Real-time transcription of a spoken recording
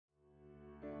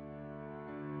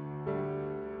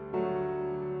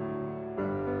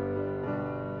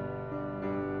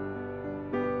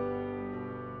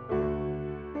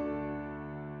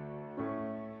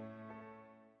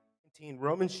19.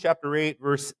 Romans chapter 8,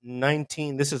 verse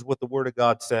 19. This is what the Word of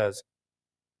God says.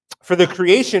 For the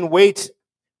creation waits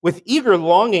with eager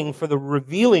longing for the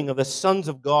revealing of the sons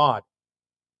of God.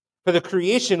 For the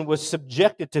creation was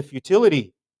subjected to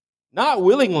futility, not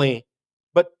willingly,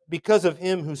 but because of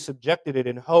him who subjected it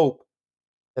in hope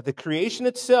that the creation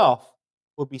itself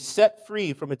will be set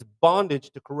free from its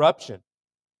bondage to corruption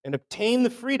and obtain the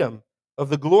freedom of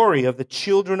the glory of the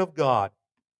children of God.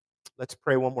 Let's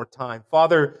pray one more time.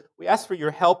 Father, we ask for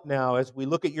your help now as we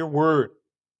look at your word,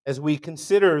 as we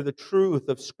consider the truth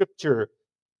of Scripture,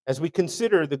 as we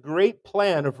consider the great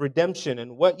plan of redemption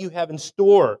and what you have in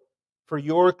store for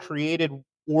your created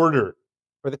order,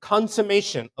 for the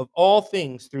consummation of all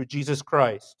things through Jesus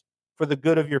Christ, for the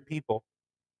good of your people.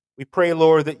 We pray,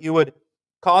 Lord, that you would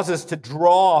cause us to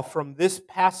draw from this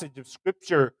passage of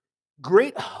Scripture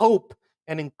great hope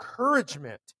and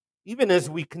encouragement, even as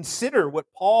we consider what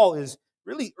Paul is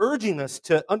really urging us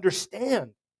to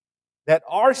understand, that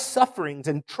our sufferings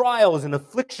and trials and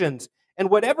afflictions and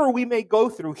whatever we may go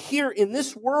through here in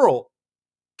this world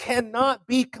cannot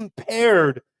be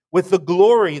compared with the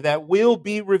glory that will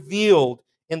be revealed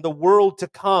in the world to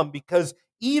come, because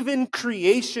even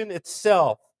creation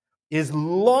itself is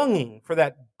longing for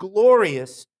that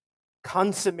glorious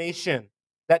consummation,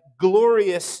 that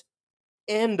glorious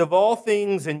end of all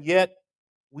things, and yet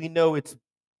we know it's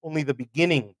only the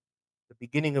beginning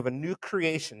of a new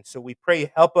creation. So we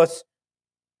pray, help us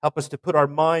to put our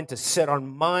mind, to set our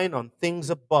mind on things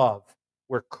above,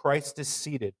 where Christ is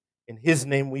seated. In his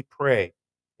name we pray.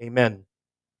 Amen.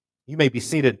 You may be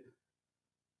seated.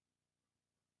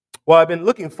 Well, I've been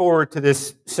looking forward to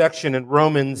this section in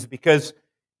Romans because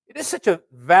it is such a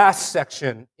vast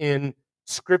section in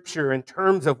Scripture in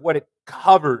terms of what it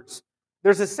covers.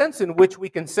 There's a sense in which we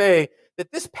can say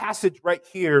that this passage right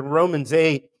here in Romans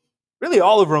 8, really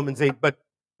all of Romans 8, but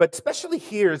especially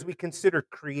here as we consider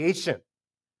creation,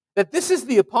 that this is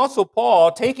the Apostle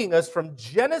Paul taking us from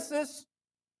Genesis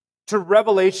to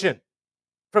Revelation,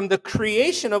 from the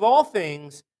creation of all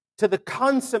things to the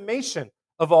consummation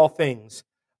of all things,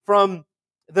 from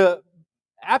the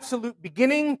absolute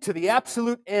beginning to the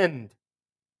absolute end.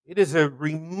 It is a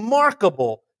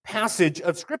remarkable passage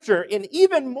of Scripture, and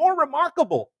even more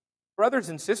remarkable, brothers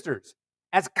and sisters,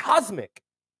 as cosmic,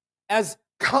 as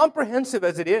comprehensive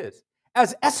as it is,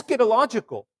 as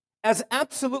eschatological, as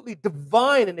absolutely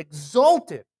divine and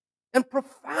exalted and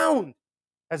profound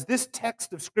as this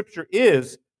text of Scripture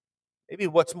is. Maybe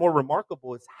what's more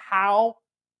remarkable is how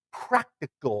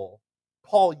practical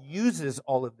Paul uses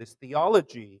all of this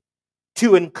theology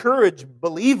to encourage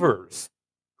believers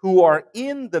who are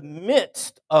in the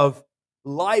midst of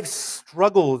life's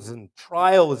struggles and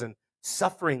trials and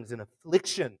sufferings and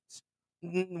afflictions,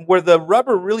 where the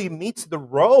rubber really meets the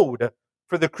road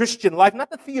for the Christian life,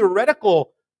 not the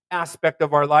theoretical aspect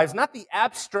of our lives, not the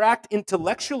abstract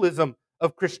intellectualism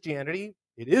of Christianity.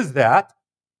 It is that.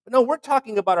 But no, we're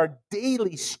talking about our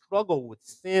daily struggle with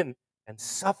sin and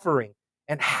suffering,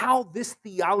 and how this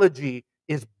theology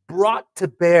is brought to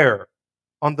bear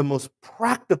on the most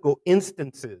practical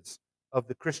instances of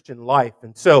the Christian life.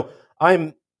 And so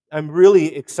I'm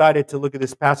really excited to look at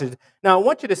this passage. Now, I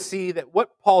want you to see that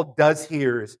what Paul does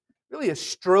here is really a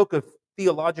stroke of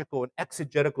theological and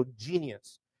exegetical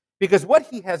genius, because what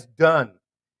he has done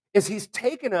is he's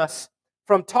taken us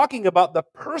from talking about the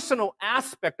personal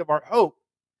aspect of our hope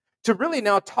to really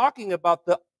now talking about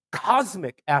the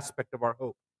cosmic aspect of our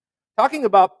hope, talking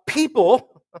about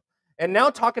people, and now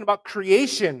talking about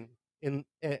creation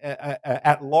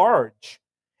at large.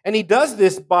 And he does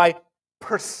this by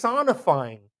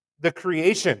personifying the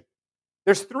creation.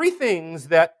 There's three things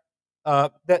that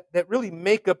really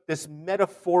make up this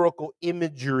metaphorical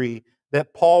imagery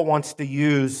that Paul wants to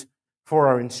use for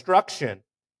our instruction.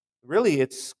 Really,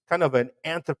 it's kind of an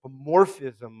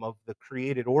anthropomorphism of the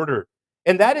created order.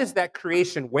 And that is that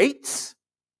creation waits,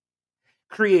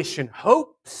 creation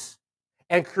hopes,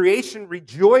 and creation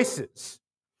rejoices.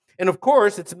 And of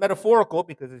course, it's metaphorical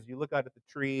because as you look out at the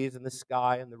trees and the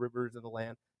sky and the rivers and the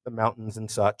land, the mountains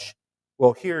and such,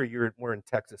 well, here we're in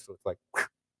Texas, so it's like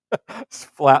it's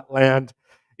flat land.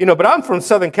 But I'm from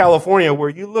Southern California, where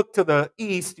you look to the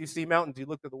east, you see mountains. You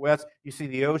look to the west, you see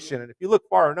the ocean. And if you look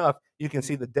far enough, you can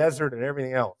see the desert and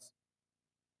everything else.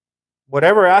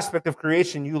 Whatever aspect of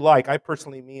creation you like, I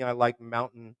like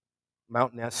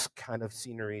mountainous kind of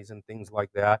sceneries and things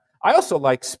like that. I also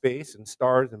like space and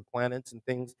stars and planets and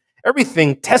things.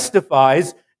 Everything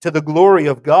testifies to the glory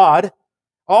of God.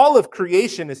 All of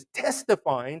creation is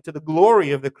testifying to the glory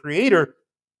of the Creator.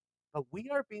 But we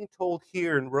are being told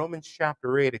here in Romans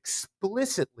chapter 8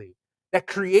 explicitly that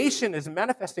creation is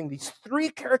manifesting these three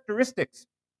characteristics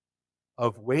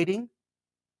of waiting,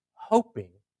 hoping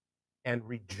and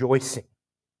rejoicing.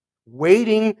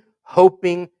 Waiting,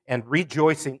 hoping, and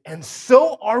rejoicing. And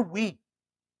so are we. It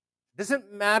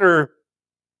doesn't matter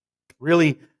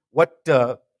really what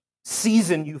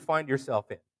season you find yourself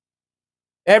in.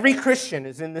 Every Christian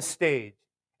is in this stage.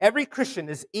 Every Christian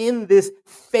is in this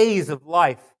phase of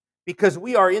life because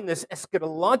we are in this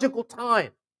eschatological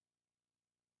time.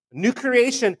 New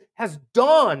creation has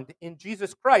dawned in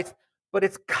Jesus Christ, but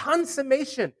its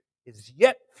consummation is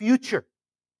yet future.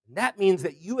 And that means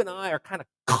that you and I are kind of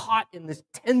caught in this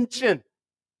tension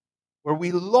where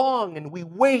we long and we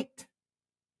wait.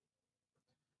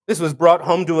 This was brought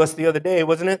home to us the other day,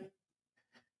 wasn't it?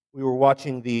 We were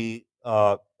watching the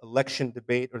election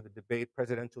debate or the debate,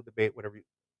 presidential debate, whatever.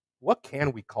 What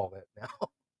can we call that now?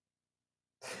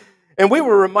 And we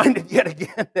were reminded yet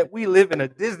again that we live in a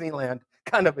Disneyland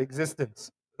kind of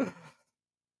existence.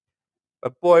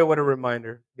 But boy, what a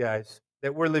reminder, guys,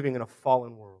 that we're living in a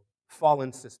fallen world,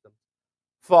 fallen system,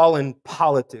 fallen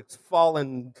politics,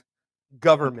 fallen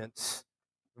governments,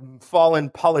 fallen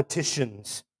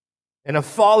politicians, and a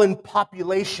fallen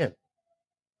population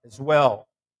as well.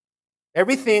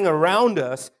 Everything around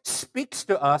us speaks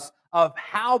to us of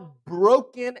how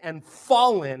broken and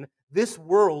fallen this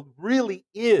world really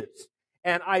is.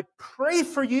 And I pray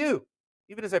for you,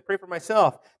 even as I pray for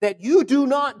myself, that you do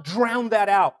not drown that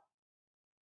out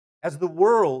as the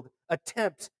world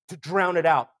attempts to drown it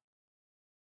out.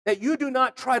 That you do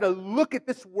not try to look at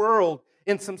this world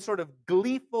in some sort of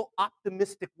gleeful,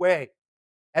 optimistic way,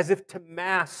 as if to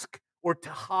mask or to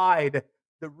hide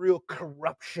the real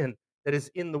corruption that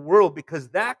is in the world, because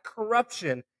that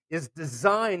corruption is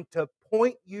designed to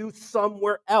point you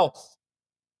somewhere else,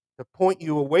 to point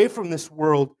you away from this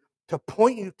world, to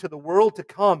point you to the world to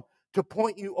come, to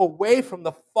point you away from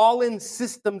the fallen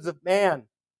systems of man,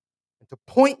 and to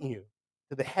point you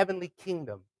to the heavenly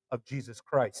kingdom of Jesus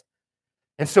Christ.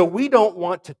 And so we don't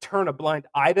want to turn a blind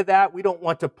eye to that. We don't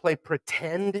want to play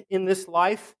pretend in this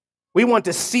life. We want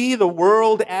to see the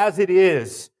world as it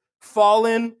is,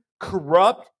 fallen,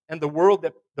 corrupt, and the word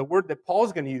that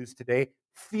Paul's going to use today,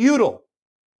 futile.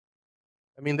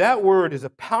 I mean, that word is a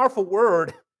powerful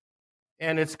word,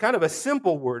 and it's kind of a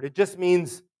simple word. It just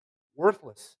means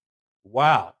worthless.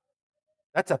 Wow.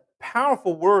 That's a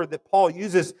powerful word that Paul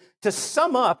uses to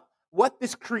sum up what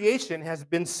this creation has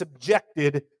been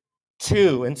subjected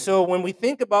to. And so when we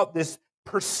think about this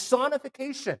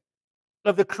personification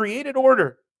of the created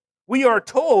order, we are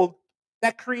told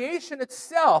that creation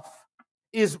itself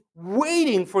is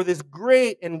waiting for this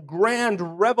great and grand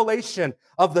revelation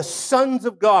of the sons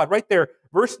of God. Right there,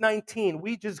 verse 19,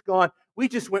 we just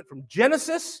went from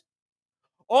Genesis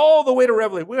all the way to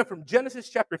Revelation. We went from Genesis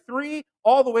chapter 3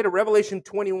 all the way to Revelation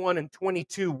 21 and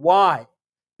 22. Why?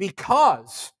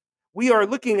 Because we are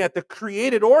looking at the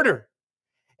created order.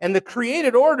 And the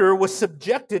created order was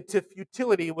subjected to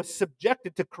futility, was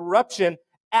subjected to corruption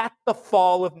at the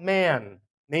fall of man,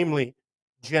 namely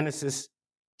Genesis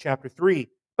chapter 3.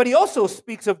 But he also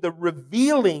speaks of the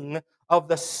revealing of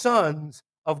the sons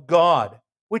of God,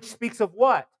 which speaks of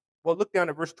what? Well, look down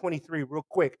at verse 23 real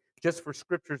quick, just for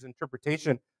Scripture's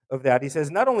interpretation of that. He says,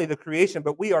 not only the creation,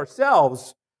 but we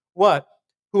ourselves, what?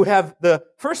 Who have the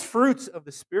first fruits of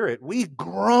the Spirit, we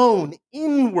groan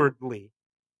inwardly.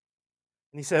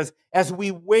 And he says, as we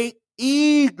wait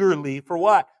eagerly for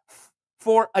what?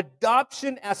 For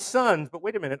adoption as sons. But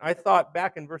wait a minute, I thought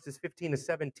back in verses 15 to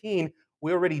 17,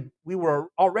 we were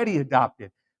already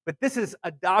adopted. But this is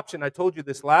adoption, I told you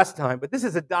this last time, but this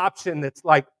is adoption that's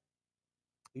like,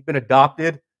 you've been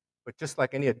adopted, but just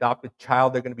like any adopted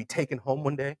child, they're going to be taken home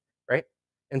one day, right?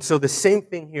 And so the same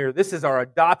thing here. This is our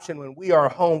adoption when we are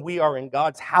home. We are in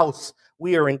God's house.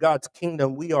 We are in God's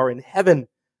kingdom. We are in heaven.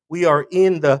 We are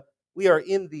in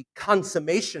the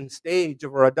consummation stage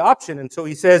of our adoption. And so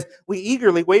he says, we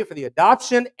eagerly wait for the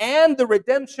adoption and the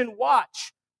redemption,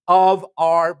 watch, of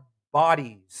our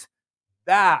bodies.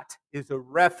 That is a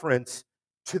reference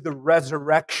to the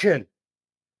resurrection.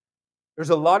 There's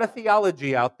a lot of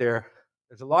theology out there.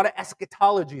 There's a lot of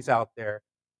eschatologies out there.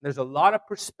 There's a lot of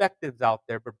perspectives out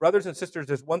there. But brothers and sisters,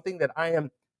 there's one thing that I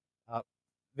am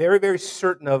very, very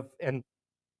certain of, and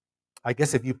I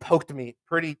guess if you poked me,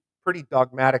 pretty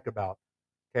dogmatic about.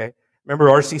 Okay? Remember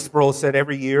R.C. Sproul said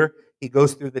every year he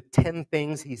goes through the 10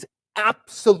 things he's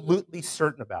absolutely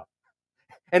certain about.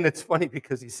 And it's funny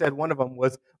because he said one of them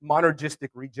was monergistic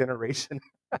regeneration.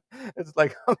 It's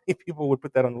like, how many people would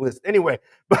put that on the list? Anyway,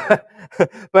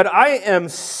 but I am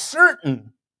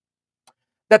certain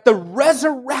that the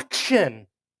resurrection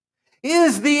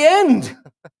is the end.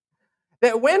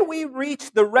 That when we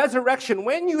reach the resurrection,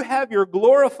 when you have your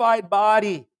glorified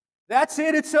body, that's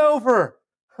it, it's over.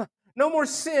 No more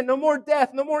sin, no more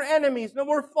death, no more enemies, no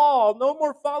more fall, no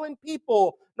more fallen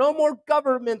people, no more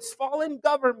governments, fallen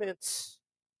governments.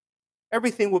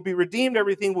 Everything will be redeemed,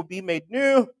 everything will be made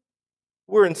new.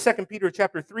 We're in 2 Peter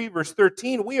chapter 3, verse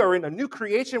 13. We are in a new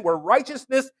creation where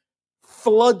righteousness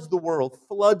floods the world,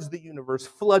 floods the universe,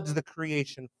 floods the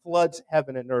creation, floods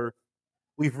heaven and earth.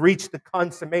 We've reached the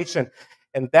consummation.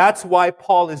 And that's why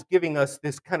Paul is giving us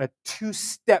this kind of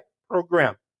two-step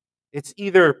program. It's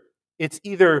either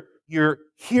you're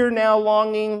here now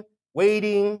longing,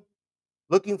 waiting,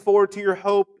 looking forward to your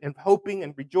hope and hoping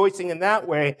and rejoicing in that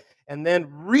way, and then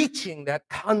reaching that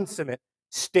consummate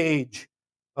stage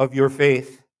of your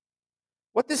faith.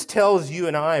 What this tells you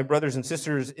and I, brothers and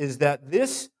sisters, is that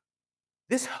this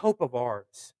hope of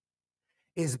ours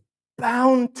is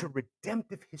bound to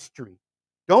redemptive history.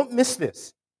 Don't miss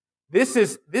this. This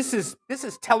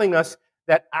is telling us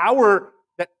that our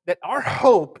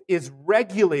hope is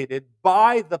regulated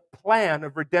by the plan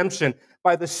of redemption,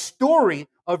 by the story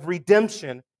of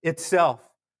redemption itself.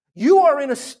 You are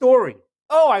in a story.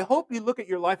 Oh, I hope you look at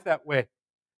your life that way.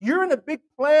 You're in a big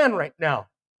plan right now.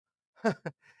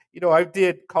 I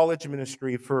did college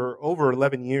ministry for over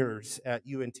 11 years at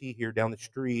UNT here down the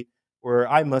street, where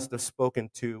I must have spoken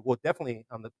to, well, definitely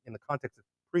in the context of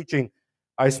preaching,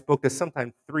 I spoke to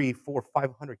sometimes 300, 400,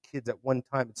 500 kids at one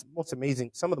time. It's most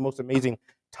amazing, some of the most amazing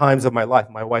times of my life.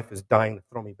 My wife is dying to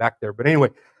throw me back there. But anyway,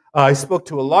 I spoke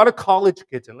to a lot of college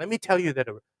kids, and let me tell you that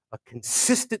a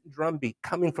consistent drumbeat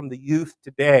coming from the youth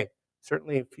today,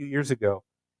 certainly a few years ago,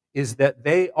 is that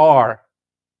they are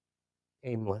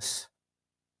aimless.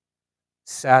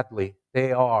 Sadly,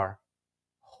 they are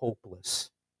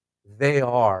hopeless. They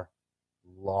are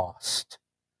lost.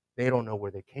 They don't know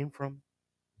where they came from.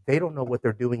 They don't know what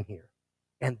they're doing here.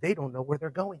 And they don't know where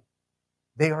they're going.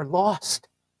 They are lost.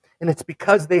 And it's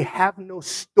because they have no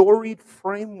storied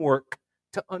framework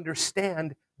to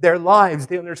understand their lives.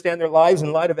 They understand their lives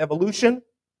in light of evolution.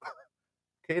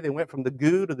 Okay, they went from the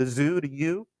goo to the zoo to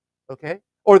you. Okay?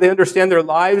 Or they understand their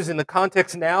lives in the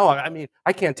context now. I mean,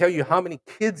 I can't tell you how many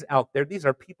kids out there, these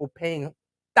are people paying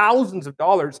thousands of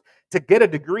dollars to get a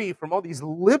degree from all these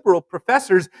liberal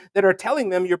professors that are telling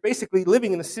them you're basically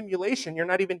living in a simulation, you're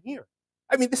not even here.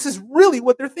 I mean, this is really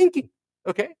what they're thinking,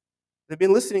 okay? They've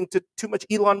been listening to too much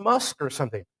Elon Musk or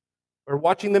something, or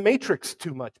watching The Matrix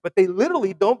too much, but they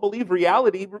literally don't believe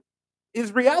reality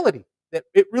is reality, that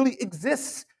it really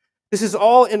exists. This is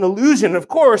all an illusion. Of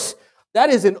course, that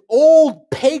is an old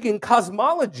pagan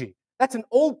cosmology. That's an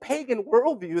old pagan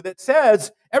worldview that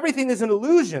says everything is an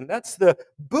illusion. That's the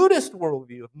Buddhist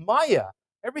worldview of Maya.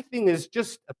 Everything is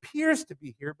just appears to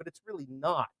be here, but it's really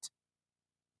not.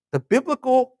 The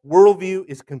biblical worldview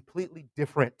is completely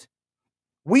different.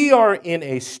 We are in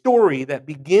a story that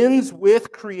begins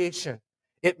with creation.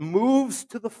 It moves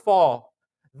to the fall,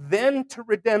 then to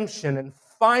redemption, and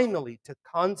finally to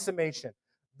consummation.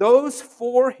 Those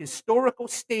four historical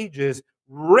stages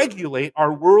regulate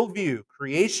our worldview: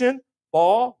 creation,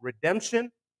 fall,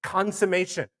 redemption,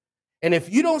 consummation. And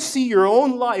if you don't see your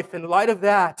own life in light of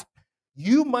that,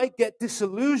 you might get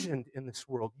disillusioned in this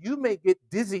world. You may get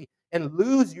dizzy and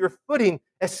lose your footing,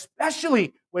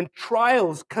 especially when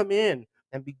trials come in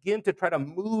and begin to try to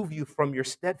move you from your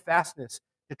steadfastness,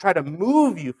 to try to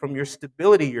move you from your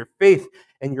stability, your faith,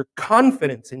 and your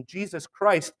confidence in Jesus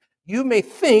Christ. You may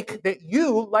think that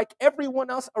you, like everyone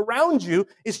else around you,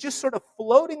 is just sort of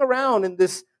floating around in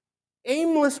this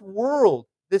aimless world,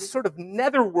 this sort of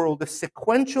netherworld of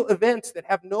sequential events that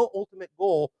have no ultimate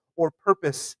goal or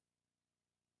purpose.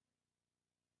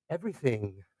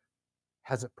 Everything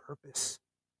has a purpose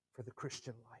for the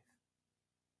Christian life.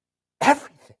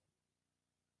 Everything.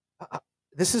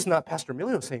 This is not Pastor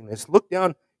Emilio saying this. Look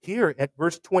down here at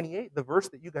verse 28, the verse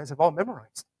that you guys have all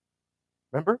memorized.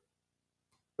 Remember?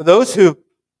 For those who,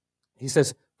 he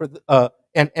says,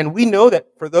 and we know that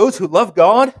for those who love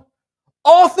God,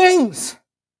 all things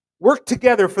work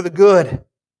together for the good.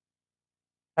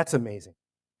 That's amazing.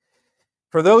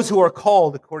 For those who are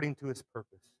called according to his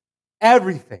purpose.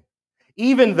 Everything.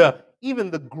 Even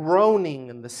the groaning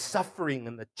and the suffering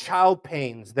and the child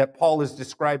pains that Paul is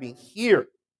describing here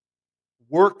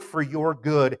work for your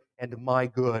good and my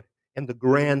good in the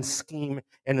grand scheme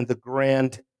and in the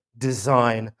grand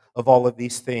design of all of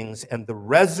these things. And the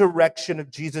resurrection of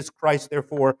Jesus Christ,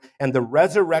 therefore, and the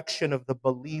resurrection of the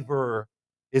believer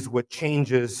is what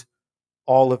changes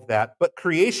all of that. But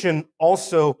creation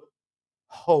also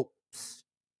hopes.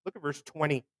 Look at verse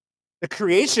 20. The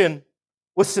creation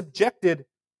was subjected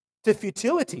to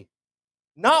futility,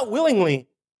 not willingly,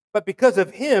 but because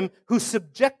of him who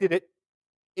subjected it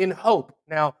in hope.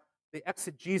 Now, the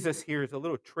exegesis here is a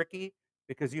little tricky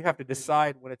because you have to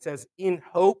decide when it says in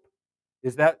hope,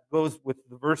 Is that goes with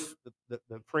the verse, the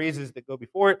phrases that go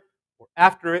before it or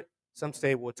after it? Some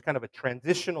say, well, it's kind of a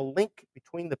transitional link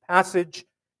between the passage.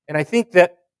 And I think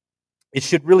that it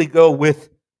should really go with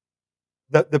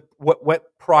what went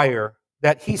prior,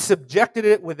 that he subjected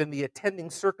it within the attending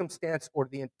circumstance or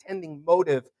the intending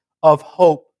motive of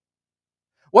hope.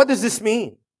 What does this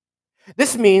mean?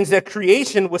 This means that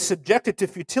creation was subjected to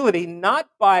futility not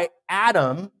by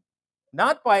Adam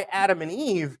and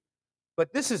Eve,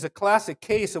 but this is a classic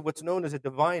case of what's known as a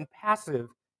divine passive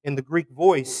in the Greek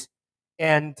voice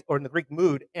or in the Greek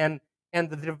mood. And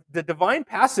the divine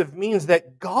passive means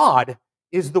that God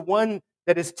is the one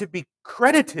that is to be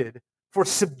credited for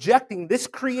subjecting this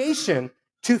creation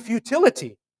to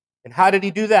futility. And how did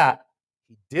he do that?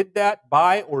 He did that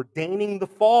by ordaining the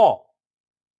fall.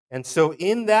 And so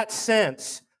in that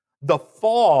sense, the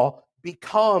fall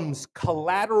becomes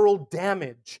collateral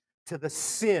damage to the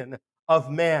sin of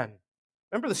man.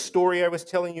 Remember the story I was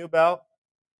telling you about?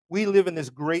 We live in this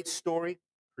great story,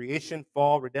 creation,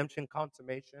 fall, redemption,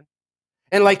 consummation.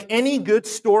 And like any good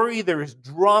story, there is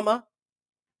drama,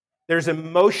 there's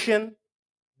emotion,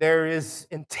 there is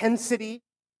intensity,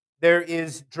 there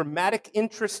is dramatic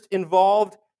interest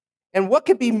involved. And what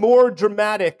could be more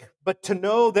dramatic but to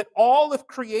know that all of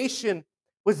creation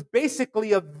was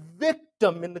basically a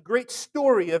victim in the great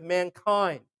story of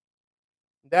mankind?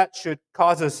 That should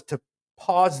cause us to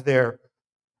pause there.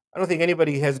 I don't think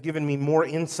anybody has given me more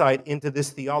insight into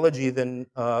this theology than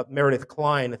Meredith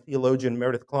Kline, a theologian,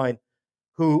 Meredith Kline,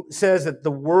 who says that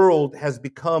the world has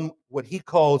become what he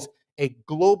calls a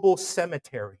global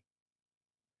cemetery,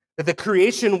 that the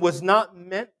creation was not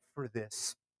meant for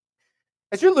this.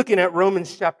 As you're looking at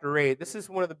Romans chapter 8, this is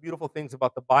one of the beautiful things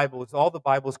about the Bible, is all the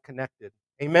Bible's connected.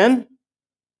 Amen?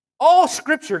 All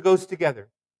Scripture goes together.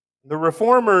 The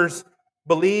Reformers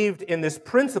believed in this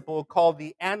principle called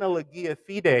the analogia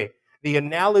fide, the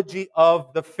analogy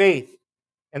of the faith.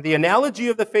 And the analogy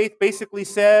of the faith basically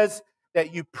says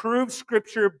that you prove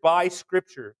Scripture by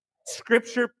Scripture.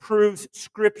 Scripture proves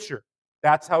Scripture.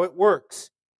 That's how it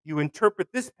works. You interpret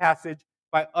this passage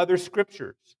by other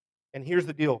Scriptures. And here's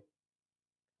the deal.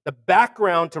 The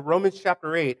background to Romans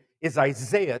chapter 8 is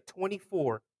Isaiah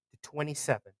 24 to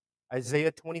 27.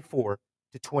 Isaiah 24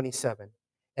 to 27.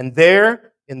 And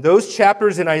there, in those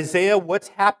chapters in Isaiah, what's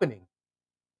happening?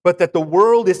 But that the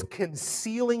world is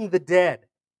concealing the dead.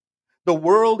 The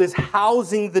world is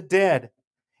housing the dead.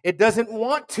 It doesn't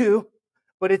want to,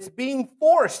 but it's being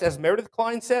forced, as Meredith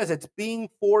Kline says, it's being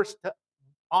forced to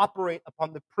operate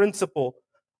upon the principle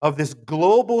of this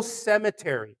global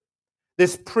cemetery,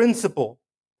 this principle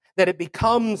that it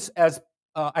becomes, as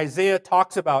Isaiah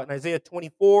talks about in Isaiah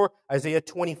 24, Isaiah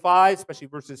 25, especially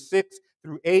verses 6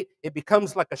 through 8, it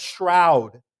becomes like a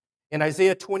shroud. In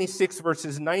Isaiah 26,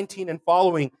 verses 19 and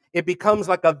following, it becomes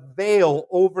like a veil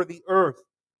over the earth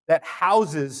that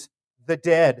houses the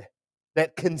dead,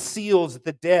 that conceals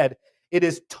the dead. It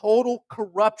is total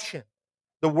corruption.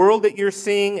 The world that you're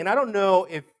seeing, and I don't know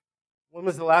when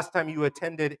was the last time you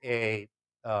attended a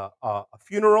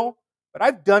funeral, but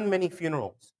I've done many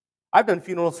funerals. I've done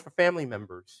funerals for family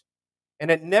members,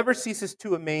 and it never ceases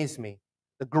to amaze me,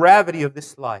 the gravity of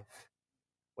this life.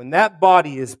 When that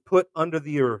body is put under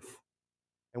the earth,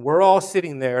 and we're all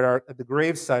sitting there at the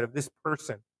graveside of this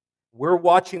person, we're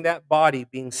watching that body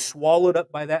being swallowed up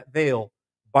by that veil,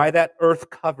 by that earth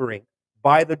covering,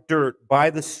 by the dirt, by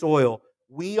the soil.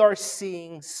 We are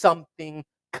seeing something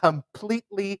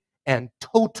completely and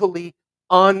totally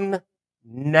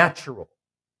unnatural.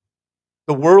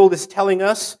 The world is telling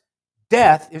us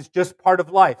death is just part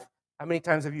of life. How many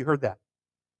times have you heard that?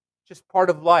 Just part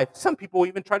of life. Some people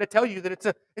even try to tell you that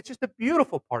it's just a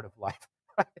beautiful part of life.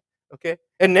 Right? Okay?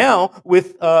 And now,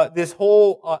 with this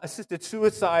whole assisted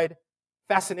suicide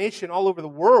fascination all over the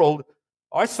world,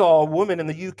 I saw a woman in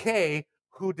the UK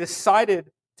who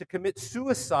decided to commit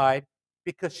suicide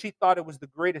because she thought it was the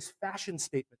greatest fashion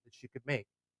statement that she could make.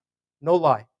 No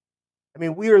lie. I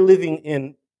mean, we are living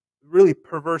in really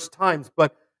perverse times,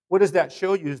 but what does that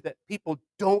show you is that people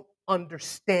don't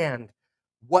understand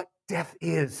what death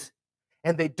is,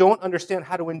 and they don't understand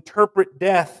how to interpret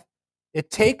death. It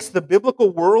takes the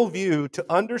biblical worldview to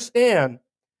understand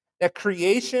that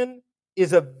creation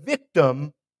is a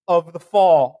victim of the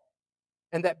fall,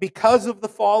 and that because of the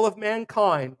fall of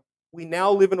mankind, we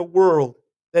now live in a world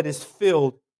that is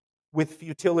filled with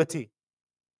futility.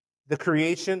 The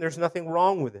creation, there's nothing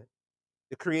wrong with it.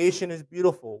 The creation is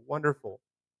beautiful, wonderful.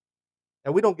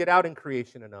 And we don't get out in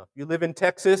creation enough. You live in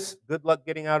Texas, good luck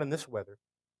getting out in this weather.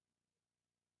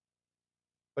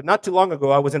 But not too long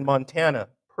ago, I was in Montana,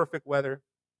 perfect weather.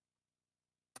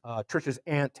 Trisha's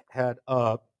aunt had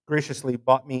graciously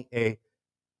bought me a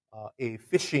a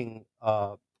fishing,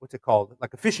 what's it called?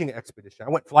 Like a fishing expedition. I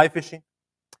went fly fishing,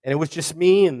 and it was just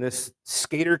me and this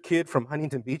skater kid from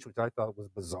Huntington Beach, which I thought was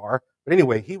bizarre. But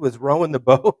anyway, he was rowing the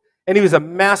boat, and he was a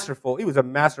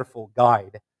masterful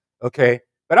guide, okay?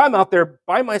 But I'm out there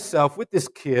by myself with this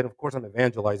kid. Of course, I'm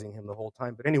evangelizing him the whole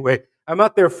time. But anyway, I'm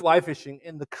out there fly fishing,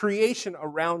 and the creation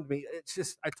around me, it's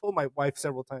just, I told my wife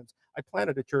several times, I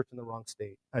planted a church in the wrong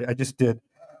state. I just did.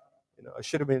 I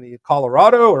should have been in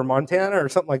Colorado or Montana or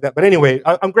something like that. But anyway,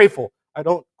 I'm grateful. I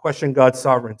don't question God's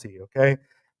sovereignty, okay?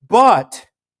 But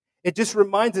it just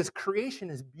reminds us creation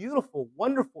is beautiful,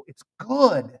 wonderful. It's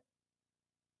good.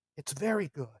 It's very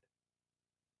good.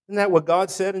 Isn't that what God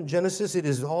said in Genesis? It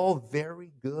is all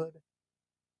very good.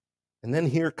 And then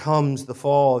here comes the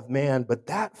fall of man. But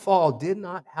that fall did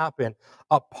not happen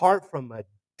apart from a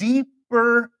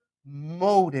deeper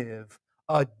motive,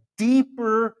 a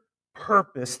deeper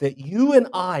purpose that you and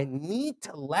I need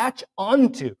to latch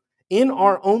onto in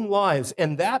our own lives.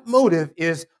 And that motive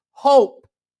is hope.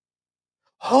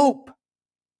 Hope.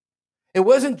 It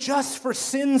wasn't just for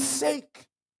sin's sake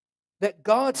that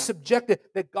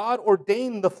God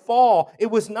ordained the fall. It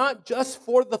was not just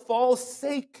for the fall's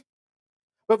sake,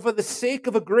 but for the sake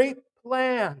of a great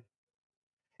plan.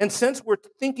 And since we're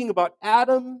thinking about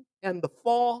Adam and the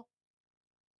fall,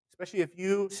 especially if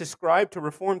you subscribe to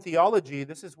Reformed theology,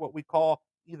 this is what we call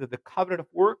either the covenant of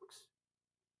works.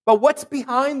 But what's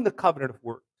behind the covenant of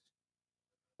works?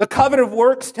 The covenant of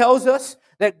works tells us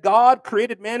that God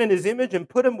created man in his image and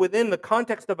put him within the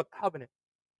context of a covenant.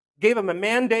 Gave him a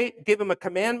mandate, gave him a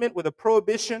commandment with a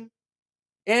prohibition,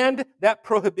 and that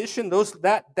prohibition,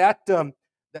 the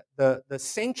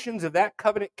sanctions of that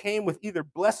covenant came with either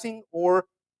blessing or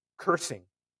cursing,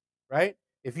 right?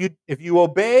 If you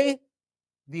obey,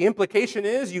 the implication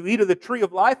is you eat of the tree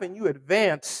of life and you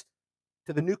advance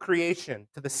to the new creation,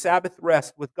 to the Sabbath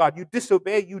rest with God. You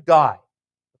disobey, you die,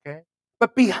 okay?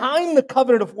 But behind the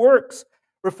covenant of works,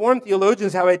 Reformed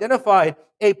theologians have identified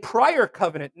a prior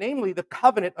covenant, namely the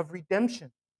covenant of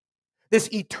redemption. This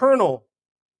eternal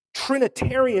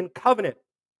Trinitarian covenant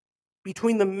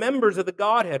between the members of the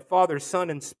Godhead, Father,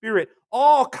 Son, and Spirit,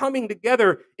 all coming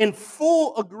together in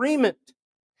full agreement,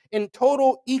 in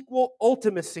total equal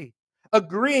ultimacy,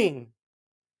 agreeing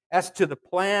as to the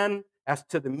plan, as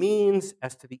to the means,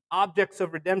 as to the objects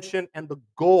of redemption, and the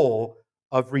goal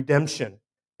of redemption.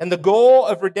 And the goal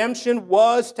of redemption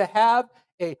was to have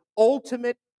an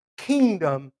ultimate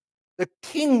kingdom, the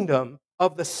kingdom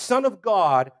of the Son of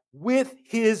God with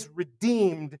his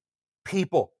redeemed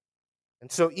people.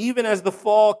 And so even as the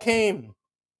fall came,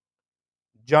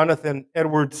 Jonathan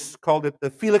Edwards called it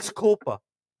the Felix Culpa,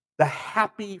 the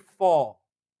happy fall.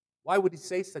 Why would he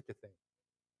say such a thing?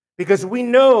 Because we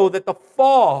know that the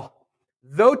fall,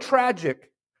 though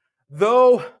tragic,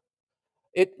 though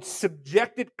it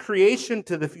subjected creation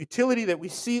to the futility that we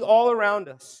see all around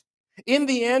us, in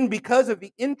the end, because of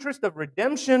the interest of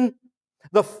redemption,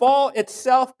 the fall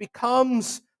itself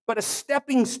becomes but a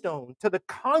stepping stone to the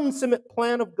consummate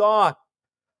plan of God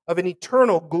of an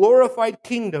eternal, glorified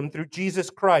kingdom through Jesus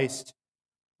Christ.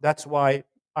 That's why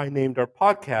I named our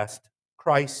podcast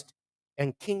Christ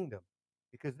and Kingdom,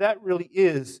 because that really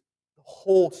is the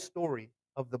whole story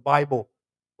of the Bible.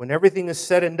 When everything is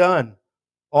said and done,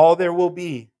 all there will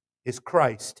be is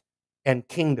Christ and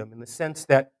kingdom, in the sense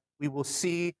that we will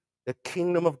see the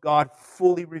kingdom of God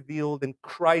fully revealed in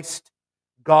Christ,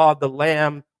 God the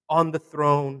Lamb on the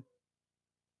throne,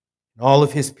 and all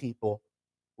of his people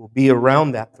will be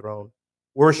around that throne,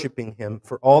 worshiping him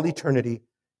for all eternity,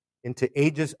 into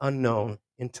ages unknown,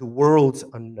 into worlds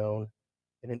unknown,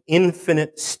 in an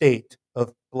infinite state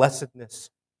of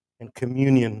blessedness and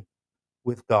communion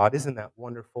with God. Isn't that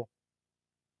wonderful?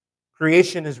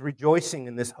 Creation is rejoicing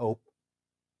in this hope.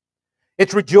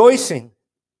 It's rejoicing.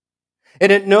 And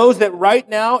it knows that right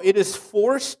now it is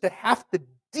forced to have to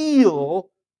deal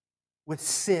with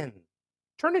sin.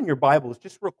 Turn in your Bibles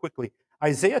just real quickly.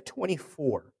 Isaiah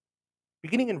 24,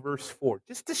 beginning in verse 4,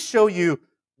 just to show you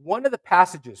one of the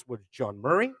passages with John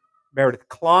Murray, Meredith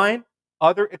Klein,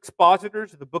 other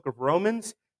expositors of the book of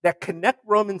Romans that connect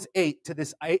Romans 8 to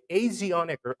this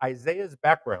Asionic or Isaiah's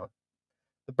background,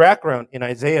 the background in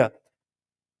Isaiah.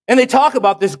 And they talk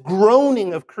about this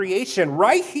groaning of creation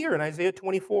right here in Isaiah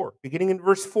 24. Beginning in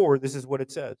verse 4, this is what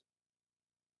it says.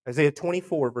 Isaiah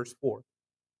 24, verse 4.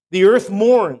 The earth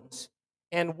mourns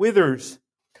and withers.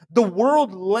 The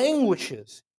world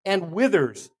languishes and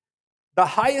withers. The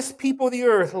highest people of the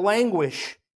earth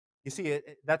languish. You see,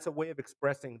 that's a way of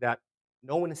expressing that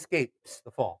no one escapes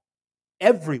the fall.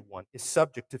 Everyone is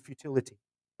subject to futility,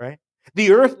 right?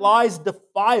 The earth lies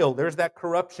defiled. There's that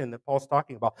corruption that Paul's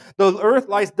talking about. The earth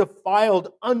lies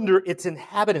defiled under its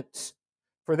inhabitants,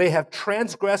 for they have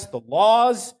transgressed the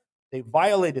laws, they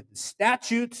violated the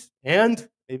statutes, and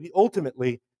maybe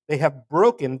ultimately, they have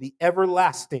broken the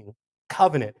everlasting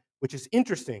covenant, which is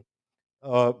interesting.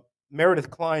 Uh, Meredith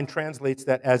Klein translates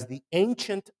that as the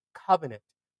ancient covenant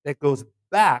that goes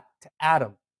back to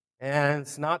Adam. And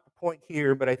it's not the point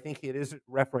here, but I think it is a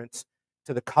reference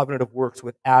to the covenant of works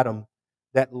with Adam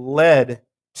that led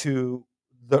to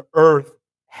the earth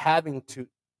having to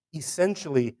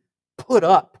essentially put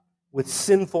up with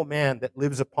sinful man that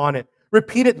lives upon it.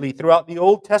 Repeatedly throughout the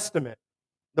Old Testament,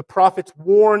 the prophets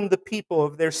warned the people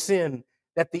of their sin,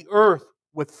 that the earth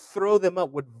would throw them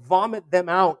up, would vomit them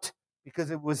out,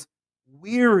 because it was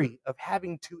weary of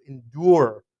having to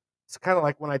endure. It's kind of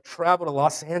like when I travel to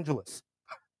Los Angeles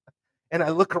and I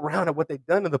look around at what they've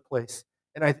done to the place.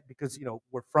 And because,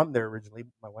 we're from there originally,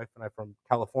 my wife and I from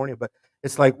California, but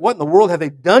it's like, what in the world have they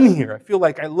done here? I feel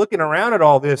like I'm looking around at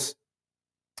all this.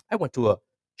 I went to a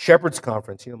Shepherd's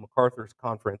Conference, MacArthur's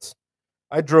conference.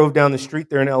 I drove down the street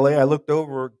there in LA. I looked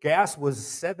over, gas was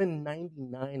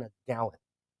 $7.99 a gallon.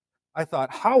 I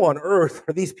thought, how on earth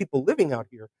are these people living out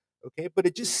here? Okay, but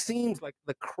it just seems like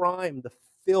the crime, the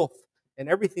filth, and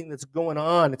everything that's going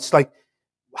on. It's like,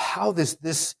 how does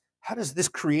this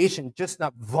creation just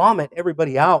not vomit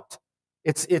everybody out?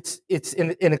 It's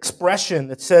an expression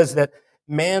that says that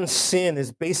man's sin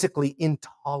is basically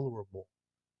intolerable.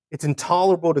 It's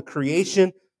intolerable to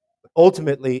creation, but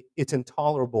ultimately it's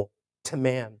intolerable to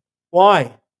man.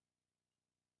 Why?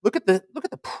 Look at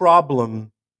the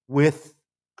problem with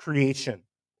creation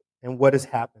and what has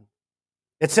happened.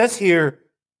 It says here,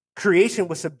 creation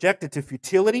was subjected to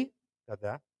futility. Got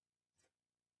that?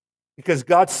 Because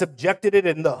God subjected it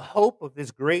in the hope of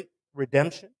this great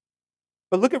redemption.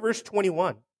 But look at verse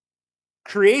 21.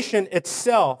 Creation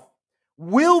itself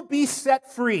will be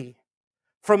set free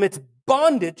from its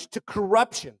bondage to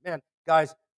corruption. Man,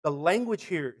 guys, the language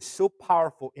here is so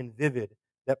powerful and vivid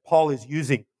that Paul is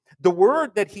using. The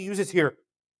word that he uses here,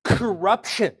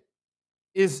 corruption,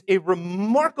 is a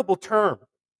remarkable term,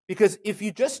 because if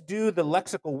you just do the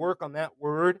lexical work on that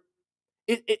word,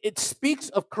 it speaks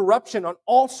of corruption on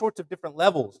all sorts of different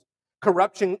levels.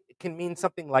 Corruption can mean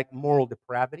something like moral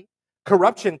depravity.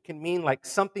 Corruption can mean like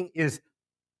something is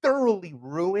thoroughly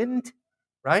ruined,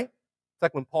 right? It's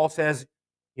like when Paul says,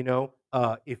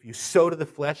 if you sow to the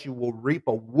flesh, you will reap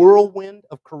a whirlwind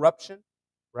of corruption,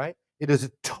 right? It is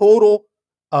a total,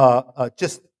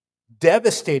 just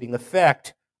devastating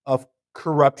effect of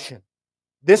corruption.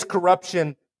 This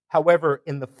corruption, however,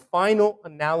 in the final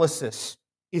analysis,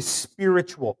 is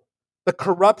spiritual. The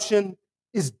corruption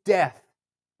is death,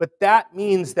 but that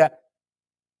means that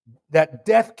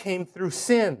death came through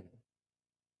sin.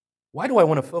 Why do I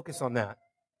want to focus on that?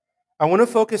 I want to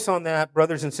focus on that,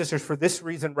 brothers and sisters, for this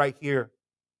reason right here.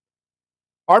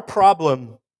 Our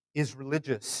problem is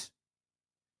religious.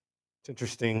 It's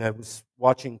interesting. I was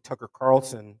watching Tucker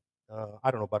Carlson,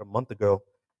 about a month ago,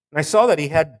 and I saw that he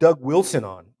had Doug Wilson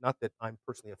on. Not that I'm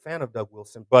personally a fan of Doug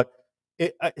Wilson, but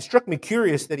it struck me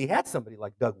curious that he had somebody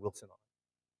like Doug Wilson on.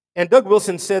 And Doug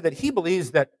Wilson said that he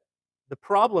believes that the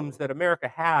problems that America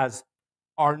has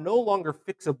are no longer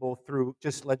fixable through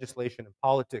just legislation and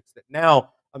politics, that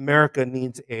now America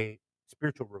needs a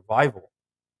spiritual revival.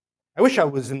 I wish I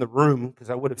was in the room,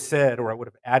 because I would have said, or I would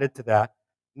have added to that,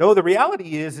 no, the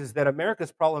reality is that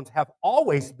America's problems have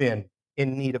always been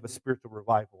in need of a spiritual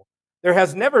revival. There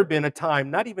has never been a time,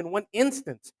 not even one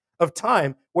instance of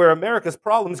time, where America's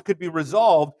problems could be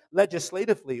resolved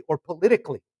legislatively or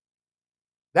politically.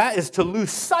 That is to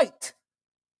lose sight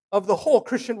of the whole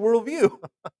Christian worldview.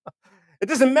 It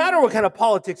doesn't matter what kind of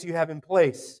politics you have in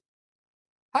place.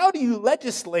 How do you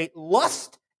legislate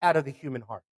lust out of the human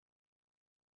heart?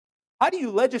 How do you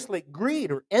legislate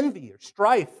greed or envy or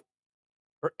strife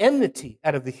or enmity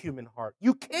out of the human heart?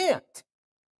 You can't.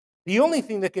 The only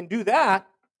thing that can do that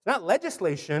is not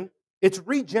legislation, it's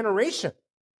regeneration.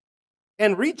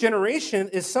 And regeneration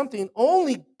is something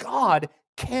only God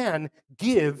can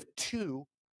give to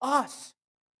us.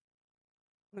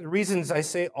 One of the reasons I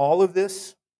say all of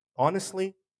this,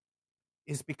 honestly,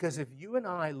 is because if you and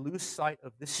I lose sight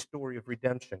of this story of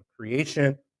redemption,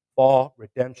 creation, fall,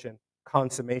 redemption,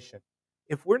 consummation,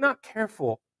 if we're not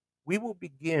careful, we will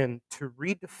begin to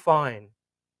redefine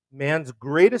man's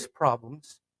greatest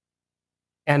problems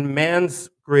and man's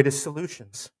greatest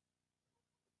solutions.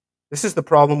 This is the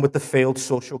problem with the failed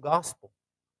social gospel.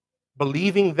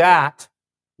 Believing that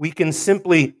we can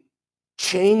simply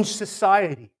change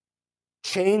society,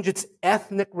 change its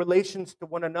ethnic relations to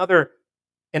one another,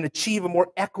 and achieve a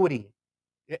more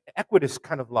equitous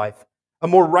kind of life. a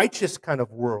more righteous kind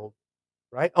of world,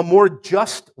 right? A more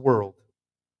just world.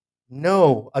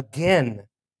 No, again,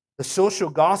 the social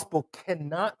gospel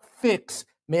cannot fix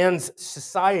man's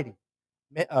society,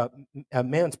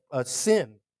 man's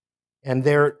sin, and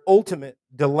their ultimate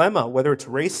dilemma, whether it's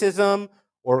racism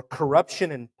or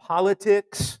corruption in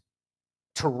politics,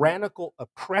 tyrannical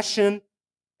oppression.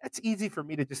 That's easy for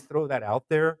me to just throw that out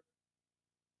there.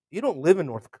 You don't live in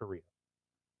North Korea.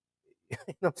 You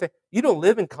know what I'm saying? You don't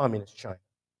live in communist China.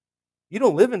 You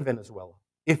don't live in Venezuela.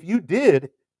 If you did,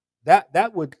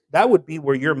 that would be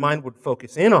where your mind would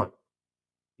focus in on.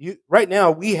 Right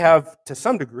now, we have, to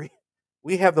some degree,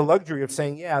 we have the luxury of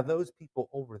saying, yeah, those people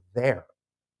over there.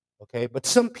 Okay, but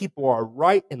some people are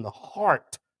right in the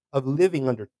heart of living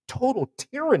under total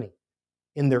tyranny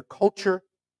in their culture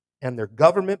and their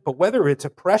government. But whether it's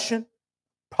oppression,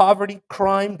 poverty,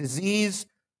 crime, disease,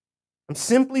 I'm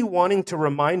simply wanting to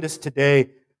remind us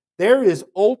today there is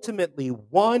ultimately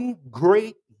one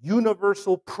great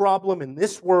universal problem in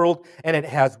this world, and it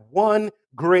has one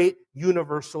great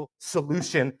universal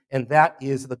solution, and that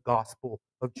is the gospel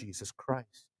of Jesus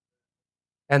Christ.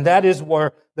 And that is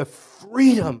where the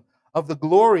freedom of the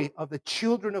glory of the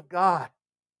children of God,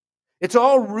 it's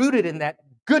all rooted in that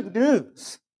good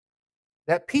news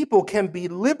that people can be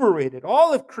liberated.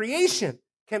 All of creation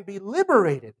can be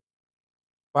liberated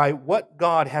by what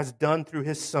God has done through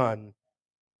his Son,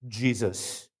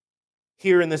 Jesus.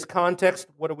 Here in this context,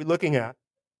 what are we looking at?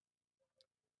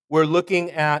 We're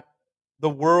looking at the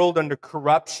world under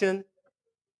corruption,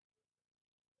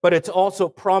 but it's also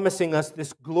promising us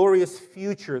this glorious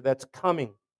future that's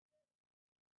coming.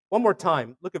 One more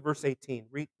time, look at verse 18.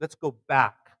 Let's go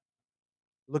back.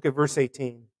 Look at verse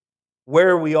 18,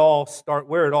 where it all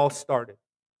started.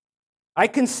 I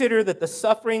consider that the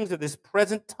sufferings of this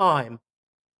present time,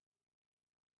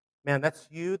 man, that's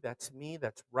you, that's me,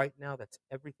 that's right now, that's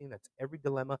everything, that's every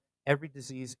dilemma, every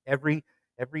disease, every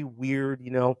weird,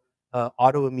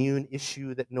 autoimmune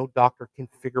issue that no doctor can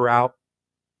figure out,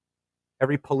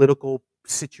 every political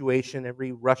situation,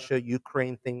 every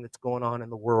Russia-Ukraine thing that's going on in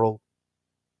the world,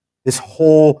 this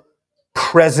whole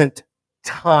present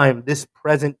time, this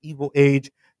present evil age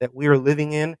that we are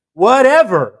living in,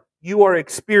 whatever you are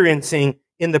experiencing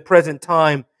in the present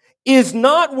time is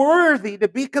not worthy to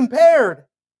be compared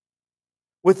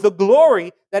with the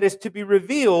glory that is to be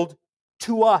revealed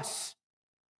to us.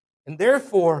 And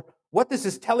therefore, what this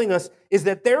is telling us is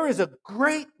that there is a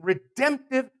great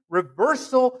redemptive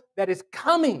reversal that is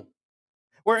coming,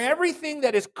 where everything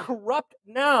that is corrupt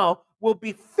now will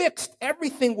be fixed,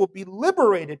 everything will be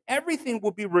liberated, everything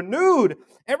will be renewed,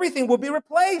 everything will be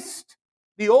replaced.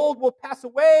 The old will pass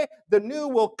away, the new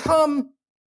will come.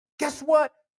 Guess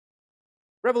what?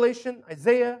 Revelation,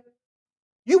 Isaiah,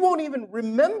 you won't even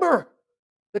remember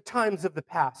the times of the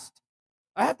past.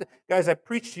 Guys, I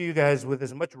preach to you guys with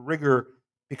as much rigor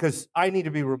because I need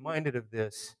to be reminded of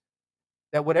this,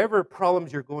 that whatever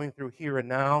problems you're going through here and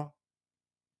now,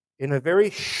 in a very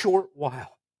short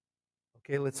while,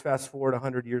 okay, let's fast forward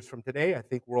 100 years from today. I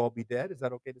think we'll all be dead. Is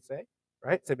that okay to say?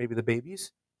 Right? Say maybe the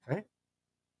babies, right?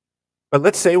 But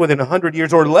let's say within 100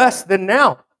 years or less than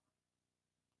now,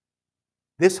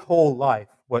 this whole life,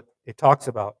 what it talks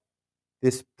about,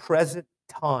 this present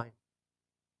time,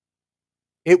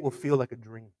 it will feel like a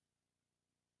dream.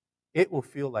 It will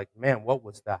feel like, man, what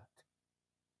was that?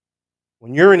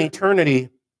 When you're in eternity,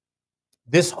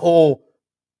 this whole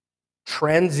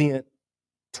transient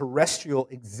terrestrial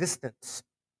existence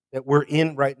that we're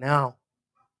in right now,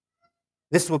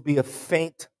 this will be a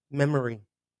faint memory.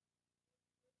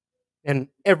 And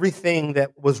everything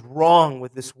that was wrong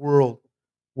with this world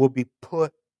will be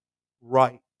put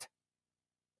right.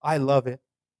 I love it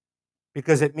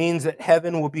because it means that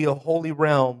heaven will be a holy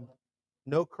realm.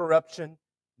 No corruption,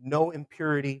 no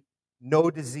impurity,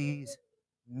 no disease,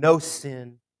 no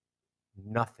sin,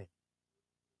 nothing.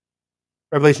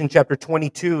 Revelation chapter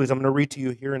 22, as I'm going to read to you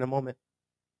here in a moment.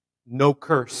 No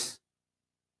curse.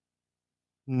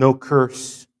 No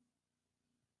curse.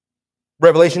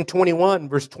 Revelation 21,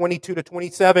 verse 22 to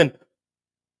 27.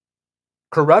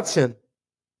 Corruption.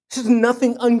 This is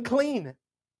nothing unclean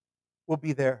will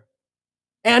be there.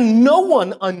 And no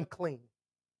one unclean.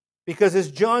 Because as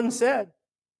John said,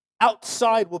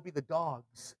 outside will be the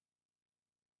dogs.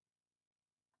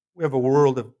 We have a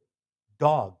world of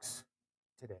dogs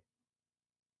today.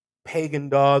 Pagan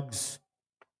dogs,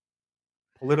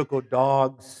 political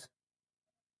dogs,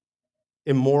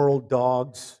 immoral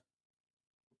dogs.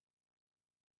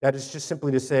 That is just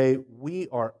simply to say, we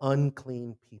are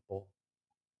unclean people.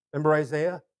 Remember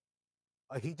Isaiah?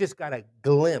 He just got a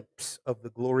glimpse of the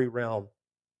glory realm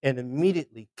and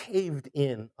immediately caved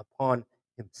in upon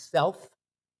himself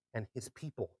and his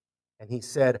people. And he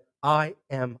said, I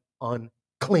am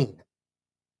unclean,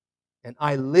 and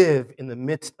I live in the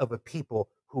midst of a people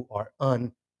who are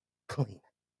unclean.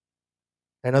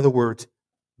 In other words,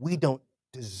 we don't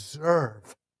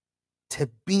deserve to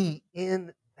be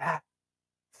in that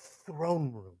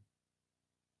throne room.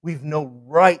 We've no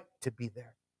right to be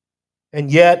there.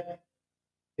 And yet,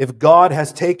 if God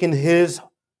has taken his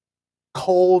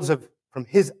coals from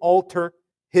his altar,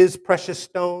 his precious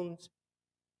stones,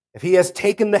 if he has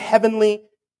taken the heavenly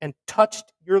and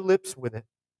touched your lips with it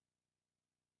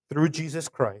through Jesus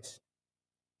Christ,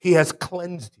 he has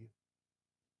cleansed you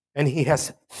and he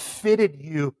has fitted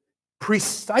you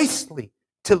precisely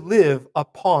to live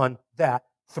upon that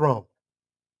throne.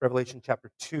 Revelation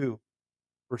chapter 2,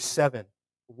 verse 7.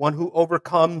 The one who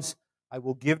overcomes, I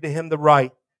will give to him the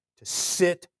right to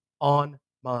sit on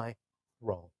my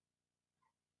throne.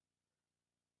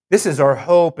 This is our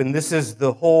hope, and this is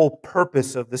the whole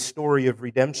purpose of the story of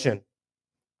redemption.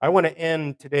 I want to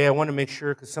end today. I want to make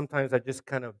sure, because sometimes I just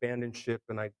kind of abandon ship,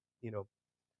 and I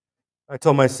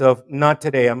told myself, not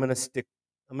today. I'm going to stick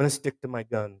to my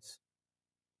guns.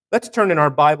 Let's turn in our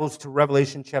Bibles to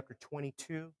Revelation chapter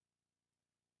 22.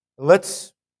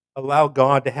 Let's allow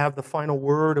God to have the final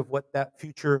word of what that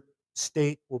future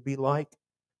state will be like.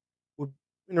 We're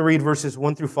going to read verses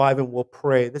 1 through 5 and we'll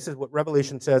pray. This is what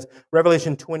Revelation says.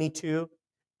 Revelation 22,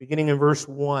 beginning in verse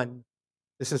 1.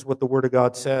 This is what the Word of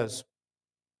God says.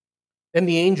 Then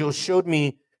the angel showed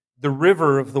me the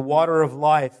river of the water of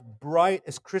life, bright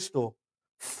as crystal,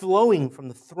 flowing from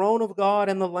the throne of God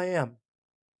and the Lamb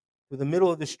through the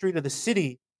middle of the street of the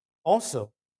city.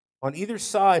 Also, on either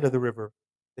side of the river,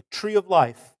 the tree of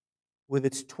life with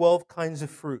its 12 kinds of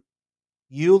fruit,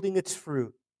 yielding its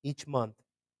fruit each month.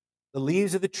 The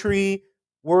leaves of the tree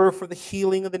were for the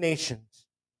healing of the nations.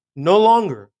 No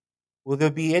longer will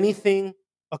there be anything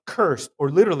accursed, or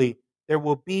literally, there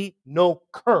will be no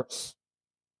curse,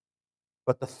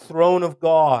 but the throne of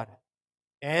God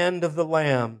and of the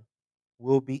Lamb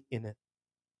will be in it,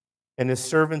 and his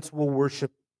servants will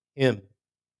worship him.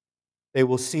 They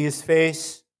will see his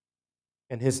face,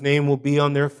 and his name will be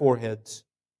on their foreheads.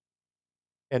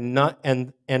 And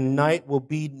night will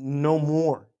be no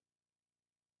more.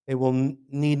 They will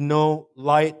need no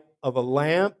light of a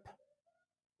lamp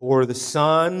or the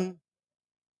sun,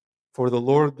 for the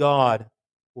Lord God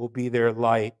will be their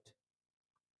light,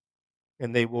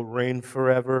 and they will reign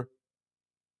forever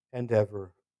and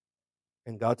ever.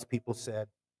 And God's people said,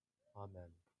 Amen.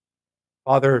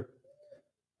 Father,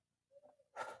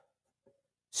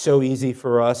 so easy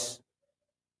for us,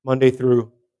 Monday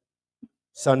through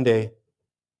Sunday,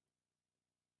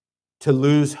 to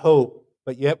lose hope,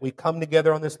 but yet we come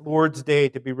together on this Lord's Day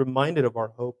to be reminded of our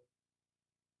hope.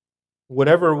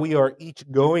 Whatever we are each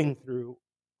going through,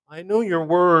 I know your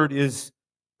word is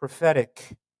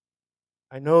prophetic.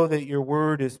 I know that your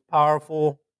word is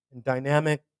powerful and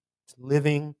dynamic, it's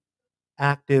living,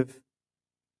 active.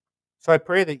 So I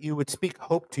pray that you would speak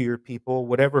hope to your people,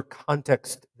 whatever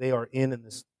context they are in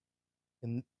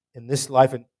this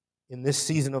life and in this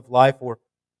season of life, or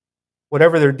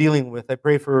whatever they're dealing with. I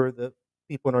pray for the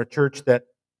people in our church that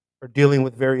are dealing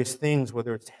with various things,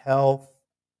 whether it's health,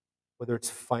 whether it's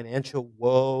financial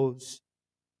woes,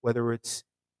 whether it's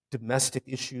domestic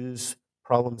issues,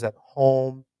 problems at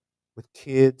home, with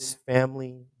kids,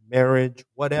 family, marriage,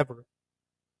 whatever.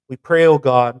 We pray, oh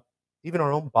God, even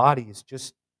our own bodies,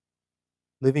 just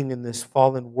living in this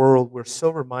fallen world, we're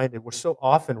so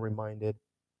often reminded,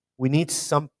 we need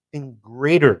something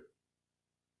greater.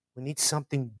 We need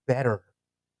something better.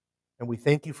 And we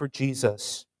thank you for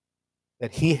Jesus,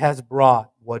 that he has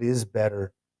brought what is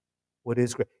better, what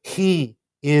is great. He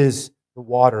is the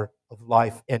water of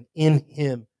life, and in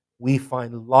him we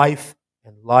find life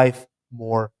and life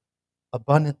more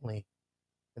abundantly.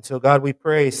 And so, God, we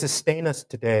pray, sustain us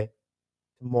today,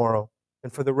 tomorrow,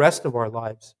 and for the rest of our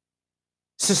lives.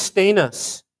 Sustain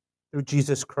us through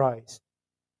Jesus Christ.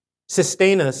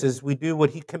 Sustain us as we do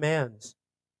what he commands,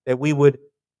 that we would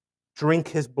drink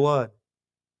his blood,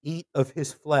 eat of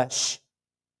his flesh,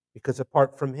 because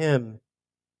apart from him,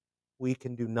 we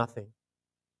can do nothing.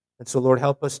 And so, Lord,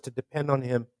 help us to depend on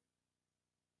him,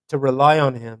 to rely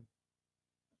on him.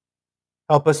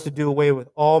 Help us to do away with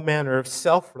all manner of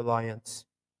self-reliance.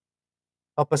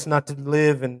 Help us not to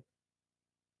live and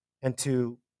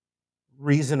to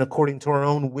reason according to our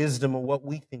own wisdom of what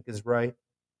we think is right.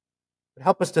 But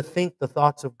help us to think the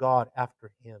thoughts of God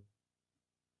after him,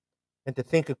 and to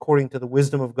think according to the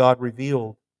wisdom of God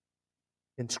revealed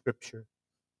in Scripture.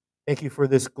 Thank you for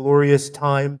this glorious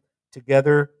time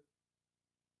together,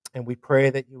 and we pray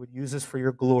that you would use us for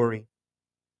your glory.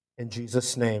 In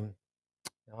Jesus' name,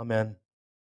 amen.